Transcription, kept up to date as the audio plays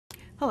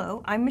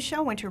Hello, I'm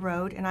Michelle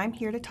Winterroad, and I'm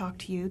here to talk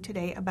to you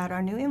today about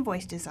our new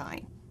invoice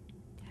design.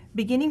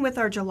 Beginning with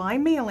our July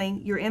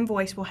mailing, your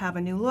invoice will have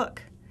a new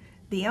look.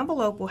 The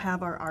envelope will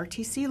have our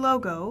RTC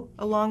logo,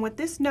 along with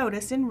this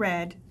notice in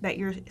red that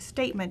your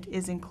statement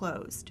is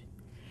enclosed.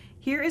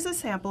 Here is a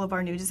sample of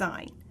our new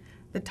design.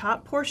 The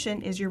top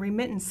portion is your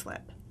remittance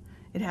slip.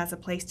 It has a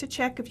place to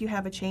check if you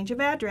have a change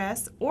of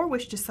address or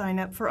wish to sign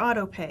up for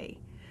autopay.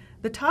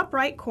 The top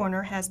right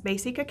corner has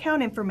basic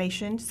account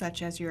information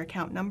such as your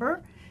account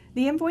number,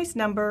 the invoice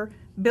number,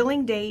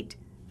 billing date,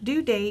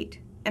 due date,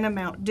 and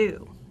amount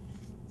due.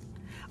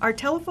 Our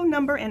telephone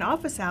number and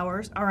office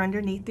hours are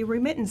underneath the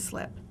remittance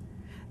slip.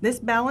 This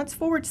balance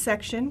forward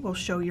section will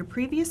show your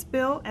previous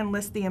bill and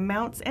list the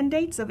amounts and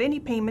dates of any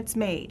payments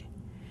made.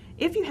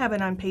 If you have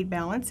an unpaid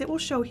balance, it will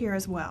show here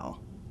as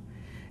well.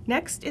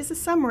 Next is a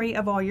summary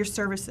of all your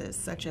services,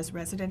 such as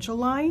residential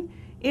line,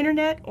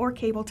 internet, or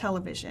cable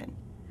television.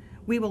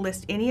 We will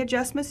list any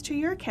adjustments to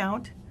your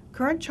account,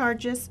 current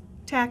charges,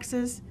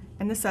 taxes,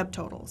 and the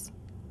subtotals.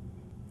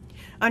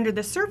 Under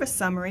the service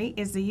summary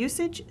is the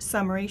usage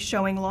summary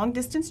showing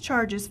long-distance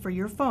charges for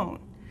your phone.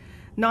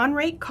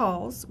 Non-rate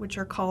calls, which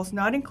are calls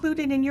not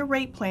included in your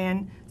rate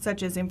plan,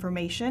 such as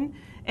information,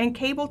 and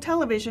cable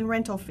television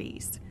rental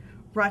fees.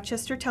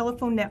 Rochester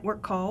telephone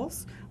network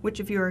calls,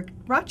 which if you're a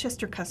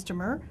Rochester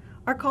customer,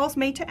 are calls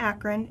made to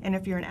Akron, and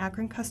if you're an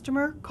Akron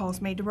customer, calls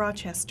made to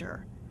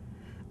Rochester.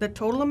 The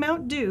total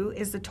amount due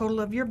is the total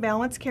of your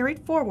balance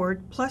carried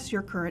forward plus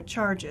your current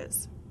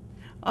charges.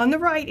 On the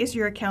right is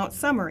your account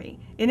summary.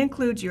 It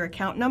includes your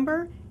account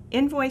number,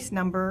 invoice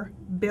number,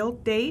 bill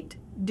date,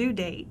 due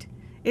date.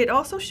 It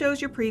also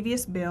shows your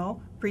previous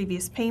bill,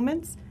 previous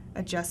payments,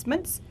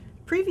 adjustments,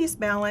 previous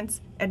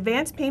balance,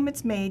 advance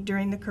payments made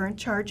during the current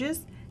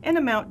charges, and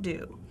amount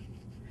due.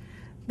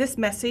 This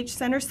Message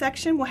Center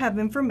section will have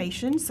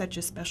information such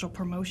as special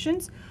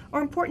promotions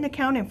or important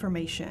account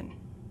information.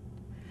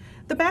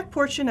 The back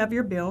portion of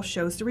your bill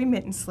shows the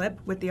remittance slip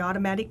with the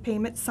automatic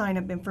payment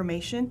sign-up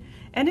information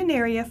and an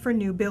area for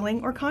new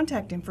billing or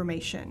contact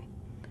information.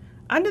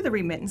 Under the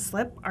remittance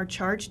slip are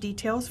charge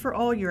details for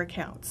all your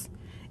accounts.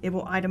 It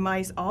will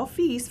itemize all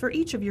fees for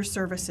each of your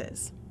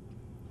services.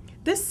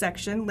 This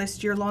section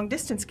lists your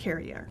long-distance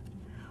carrier.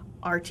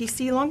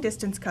 RTC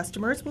long-distance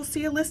customers will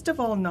see a list of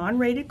all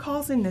non-rated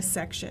calls in this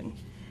section.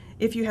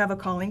 If you have a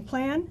calling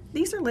plan,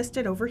 these are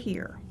listed over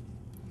here.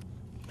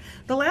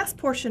 The last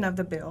portion of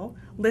the bill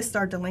lists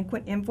our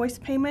delinquent invoice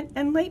payment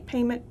and late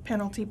payment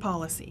penalty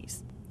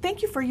policies.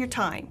 Thank you for your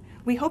time.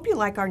 We hope you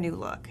like our new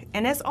look.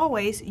 And as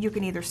always, you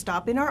can either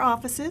stop in our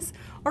offices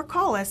or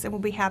call us and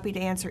we'll be happy to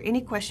answer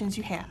any questions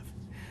you have.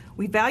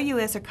 We value you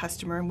as a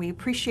customer and we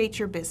appreciate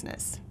your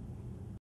business.